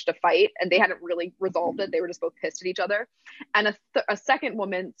just finished a fight and they hadn't really resolved it. They were just both pissed at each other. And a second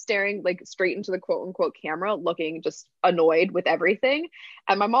woman staring like straight into the quote unquote camera, looking just annoyed with everything.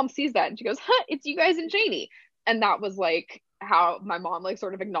 And my mom sees that and she goes, huh, it's you guys and Janie. And that was like how my mom like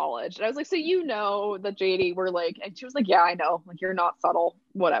sort of acknowledged. And I was like, so that Janie were like, and she was like, yeah, I know, like you're not subtle,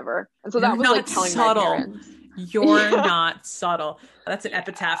 whatever. And so that was like telling subtle. My parents. You're not subtle. That's an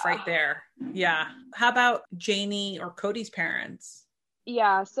epitaph right there. Yeah. How about Janie or Cody's parents?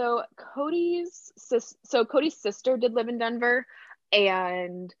 Yeah. So Cody's sister did live in Denver,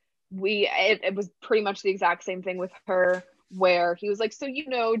 and it was pretty much the exact same thing with her, where he was like, so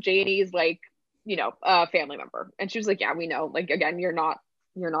Janie's like, a family member. And she was like, yeah, we know, like, again, you're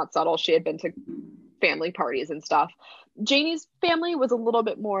not subtle. She had been to family parties and stuff. Janie's family was a little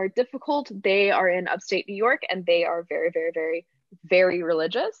bit more difficult. They are in upstate New York, and they are very, very, very, very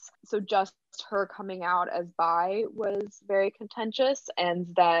religious. So just her coming out as bi was very contentious. And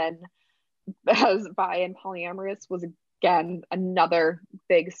then as bi and polyamorous was, again, another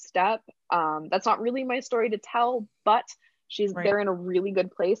big step. That's not really my story to tell, but they're in a really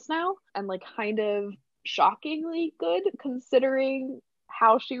good place now, and like kind of shockingly good considering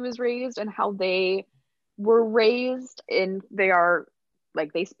how she was raised and how they were raised. And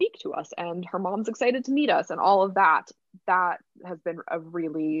they speak to us, and her mom's excited to meet us, and all of that. That has been a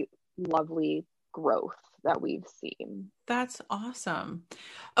really lovely growth that we've seen. That's awesome.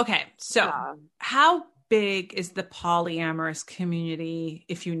 Okay. So how big is the polyamorous community?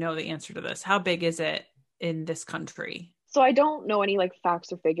 If you know the answer to this, how big is it in this country? So I don't know any like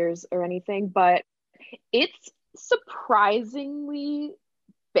facts or figures or anything, but it's surprisingly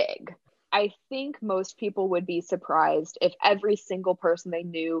big. I think most people would be surprised if every single person they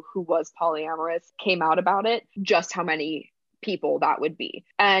knew who was polyamorous came out about it, just how many people that would be.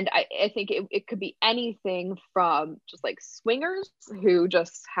 And I think it could be anything from just like swingers who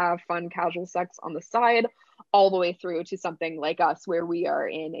just have fun casual sex on the side, all the way through to something like us where we are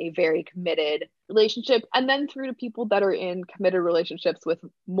in a very committed relationship, and then through to people that are in committed relationships with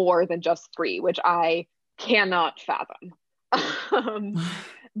more than just 3, which I cannot fathom.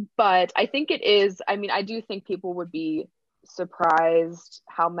 But I think it is, I do think people would be surprised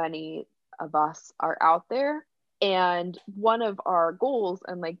how many of us are out there. And one of our goals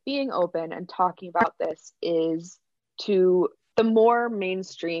and like being open and talking about this is the more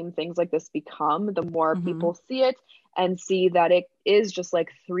mainstream things like this become, the more people see it and see that it is just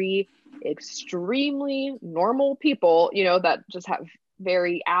like 3 extremely normal people, that just have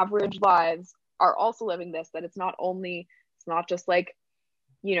very average lives, are also living this, that it's not just like,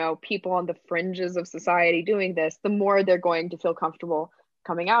 people on the fringes of society doing this. The more they're going to feel comfortable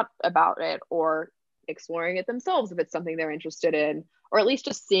coming out about it or exploring it themselves if it's something they're interested in, or at least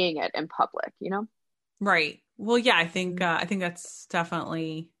just seeing it in public, Right. Well, yeah, I think that's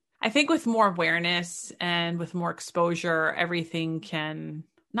definitely, I think with more awareness and with more exposure, everything can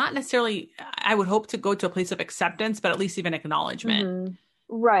not necessarily, I would hope to go to a place of acceptance, but at least even acknowledgement.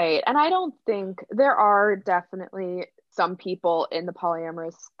 Right. And I don't think there are definitely some people in the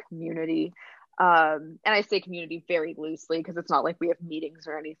polyamorous community. And I say community very loosely because it's not like we have meetings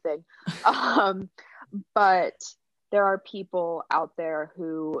or anything. But there are people out there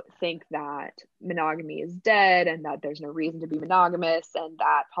who think that monogamy is dead and that there's no reason to be monogamous and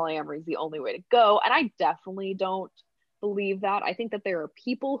that polyamory is the only way to go. And I definitely don't believe that. I think that there are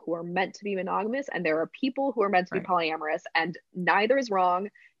people who are meant to be monogamous and there are people who are meant to be polyamorous, and neither is wrong.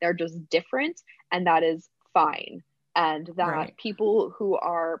 They're just different, and that is fine. And that people who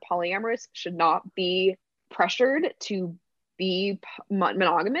are polyamorous should not be pressured to be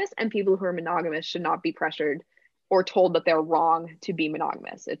monogamous, and people who are monogamous should not be pressured or told that they're wrong to be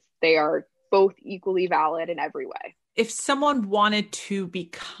monogamous. They are both equally valid in every way. If someone wanted to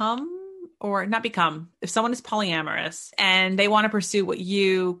if someone is polyamorous and they want to pursue what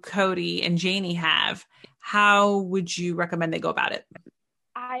you, Cody, and Janie have, how would you recommend they go about it?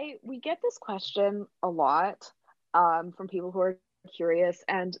 We get this question a lot from people who are curious,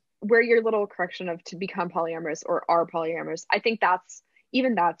 and where your little correction of to become polyamorous or are polyamorous, I think that's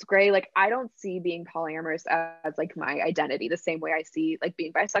great. Like, I don't see being polyamorous as like my identity the same way I see like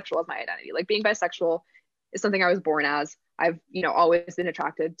being bisexual as my identity. Like, being bisexual is something I was born as. I've, always been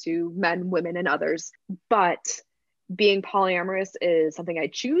attracted to men, women, and others. But being polyamorous is something I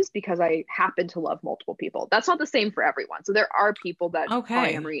choose because I happen to love multiple people. That's not the same for everyone. So there are people that Okay.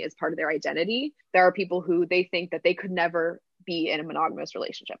 polyamory is part of their identity. There are people who they think that they could never be in a monogamous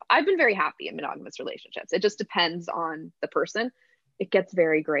relationship. I've been very happy in monogamous relationships. It just depends on the person. It gets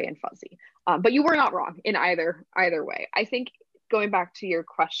very gray and fuzzy. But you were not wrong in either way. I think going back to your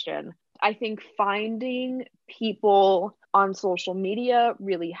question, I think finding people on social media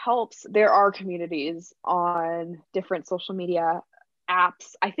really helps. There are communities on different social media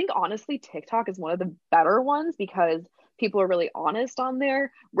apps. I think honestly, TikTok is one of the better ones because people are really honest on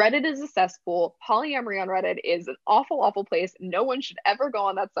there. Reddit is a cesspool. Polyamory on Reddit is an awful, awful place. No one should ever go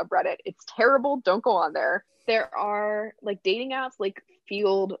on that subreddit. It's terrible. Don't go on there. There are like dating apps like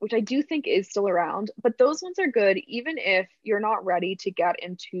Field, which I do think is still around, but those ones are good even if you're not ready to get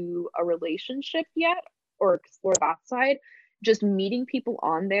into a relationship yet or explore that side. Just meeting people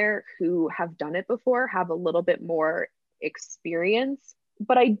on there who have done it before, have a little bit more experience.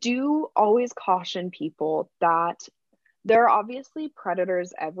 But I do always caution people that there are obviously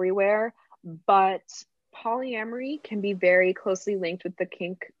predators everywhere, but polyamory can be very closely linked with the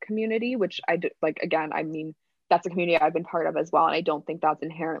kink community, which I do, like, again, I mean, that's a community I've been part of as well. And I don't think that's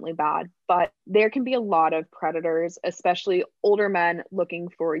inherently bad, but there can be a lot of predators, especially older men looking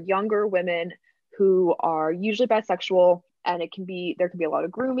for younger women who are usually bisexual. And there can be a lot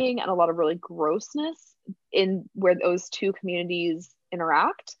of grooming and a lot of really grossness in where those two communities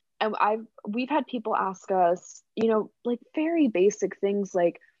interact. And we've had people ask us, like very basic things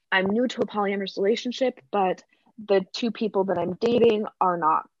like, I'm new to a polyamorous relationship, but the two people that I'm dating are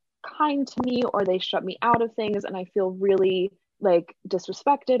not kind to me, or they shut me out of things, and I feel really like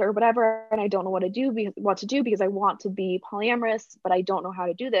disrespected or whatever, and I don't know what to do because I want to be polyamorous, but I don't know how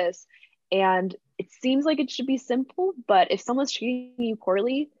to do this. And it seems like it should be simple, but if someone's treating you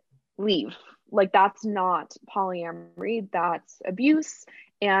poorly, leave. Like, that's not polyamory, that's abuse.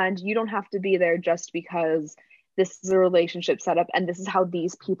 And you don't have to be there just because this is a relationship setup and this is how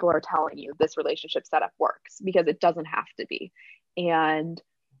these people are telling you this relationship setup works, because it doesn't have to be. And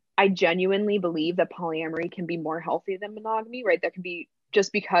I genuinely believe that polyamory can be more healthy than monogamy, right? That can be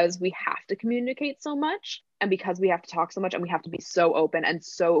just because we have to communicate so much and because we have to talk so much and we have to be so open and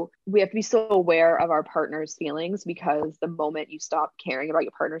so we have to be so aware of our partner's feelings, because the moment you stop caring about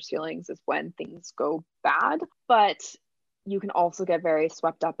your partner's feelings is when things go bad. But you can also get very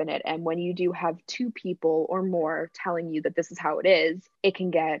swept up in it. And when you do have two people or more telling you that this is how it is, it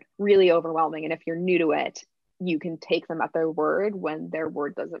can get really overwhelming. And if you're new to it, you can take them at their word when their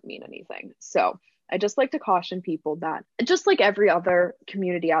word doesn't mean anything. So I just like to caution people that just like every other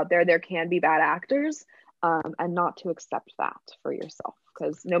community out there, there can be bad actors, and not to accept that for yourself,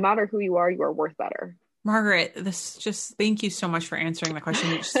 because no matter who you are worth better. Margaret, thank you so much for answering the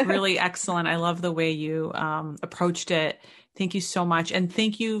question. It's really excellent. I love the way you approached it. Thank you so much. And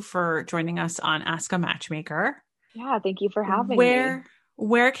thank you for joining us on Ask a Matchmaker. Yeah, thank you for having me.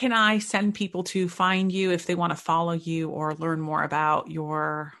 Where can I send people to find you if they want to follow you or learn more about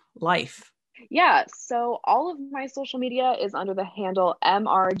your life? Yeah, so all of my social media is under the handle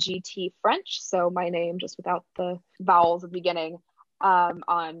MRGT French. So my name just without the vowels at the beginning.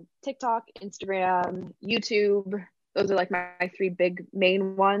 On TikTok, Instagram, YouTube. Those are like my three big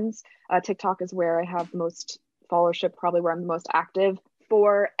main ones. TikTok is where I have the most followership, probably where I'm the most active.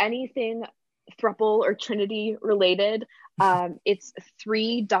 For anything throuple or Trinity related, it's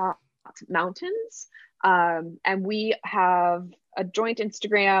 3.mountains. And we have a joint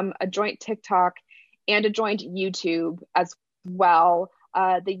Instagram, a joint TikTok, and a joint YouTube as well.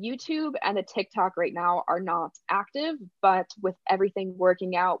 The YouTube and the TikTok right now are not active, but with everything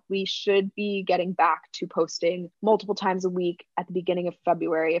working out, we should be getting back to posting multiple times a week at the beginning of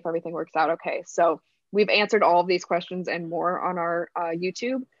February if everything works out okay. So we've answered all of these questions and more on our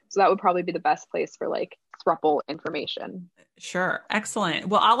YouTube. So that would probably be the best place for like throuple information. Sure. Excellent.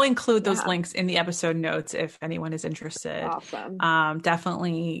 Well, I'll include those links in the episode notes if anyone is interested. Awesome.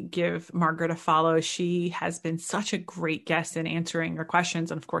 Definitely give Margaret a follow. She has been such a great guest in answering your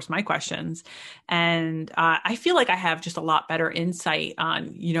questions and, of course, my questions. And I feel like I have just a lot better insight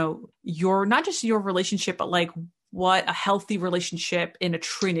on, your not just your relationship, but like what a healthy relationship in a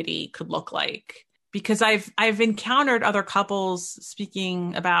Trinity could look like. Because I've encountered other couples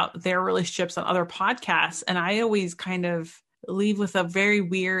speaking about their relationships on other podcasts, and I always kind of leave with a very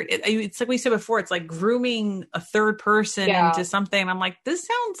weird, it's like we said before, it's like grooming a third person into something. I'm like, this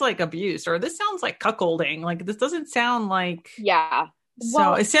sounds like abuse, or this sounds like cuckolding. Like, this doesn't sound like,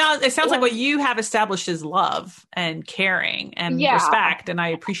 So it sounds like what you have established is love and caring and respect. And I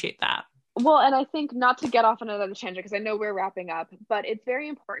appreciate that. Well, and I think not to get off on another tangent, because I know we're wrapping up, but it's very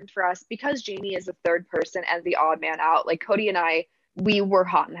important for us because Jamie is the third person and the odd man out. Like Cody and I, we were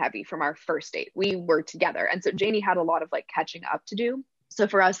hot and heavy from our first date. We were together. And so Jamie had a lot of like catching up to do. So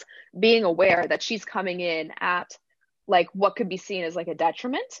for us, being aware that she's coming in at like what could be seen as like a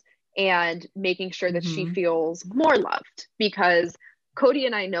detriment, and making sure that she feels more loved, because Cody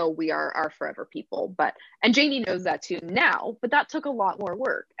and I know we are our forever people, and Janie knows that too now, but that took a lot more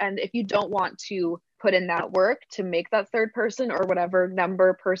work. And if you don't want to put in that work to make that third person or whatever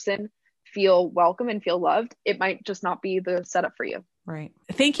number person feel welcome and feel loved, it might just not be the setup for you. Right.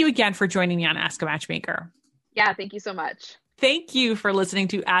 Thank you again for joining me on Ask a Matchmaker. Yeah, thank you so much. Thank you for listening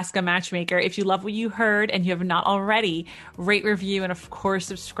to Ask a Matchmaker. If you love what you heard and you have not already, rate, review, and of course,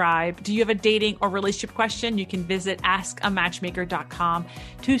 subscribe. Do you have a dating or relationship question? You can visit askamatchmaker.com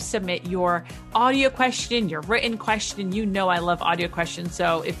to submit your audio question, your written question. You know I love audio questions,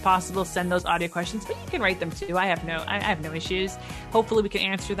 so if possible, send those audio questions, but you can write them too. I have no issues. Hopefully we can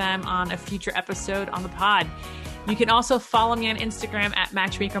answer them on a future episode on the pod. You can also follow me on Instagram at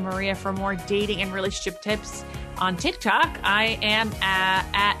Matchmaker Maria for more dating and relationship tips. On TikTok, I am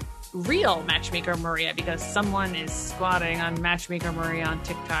at Real Matchmaker Maria, because someone is squatting on Matchmaker Maria on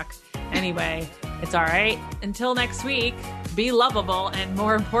TikTok. Anyway, it's all right. Until next week, be lovable and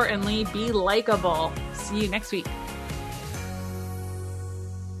more importantly, be likable. See you next week.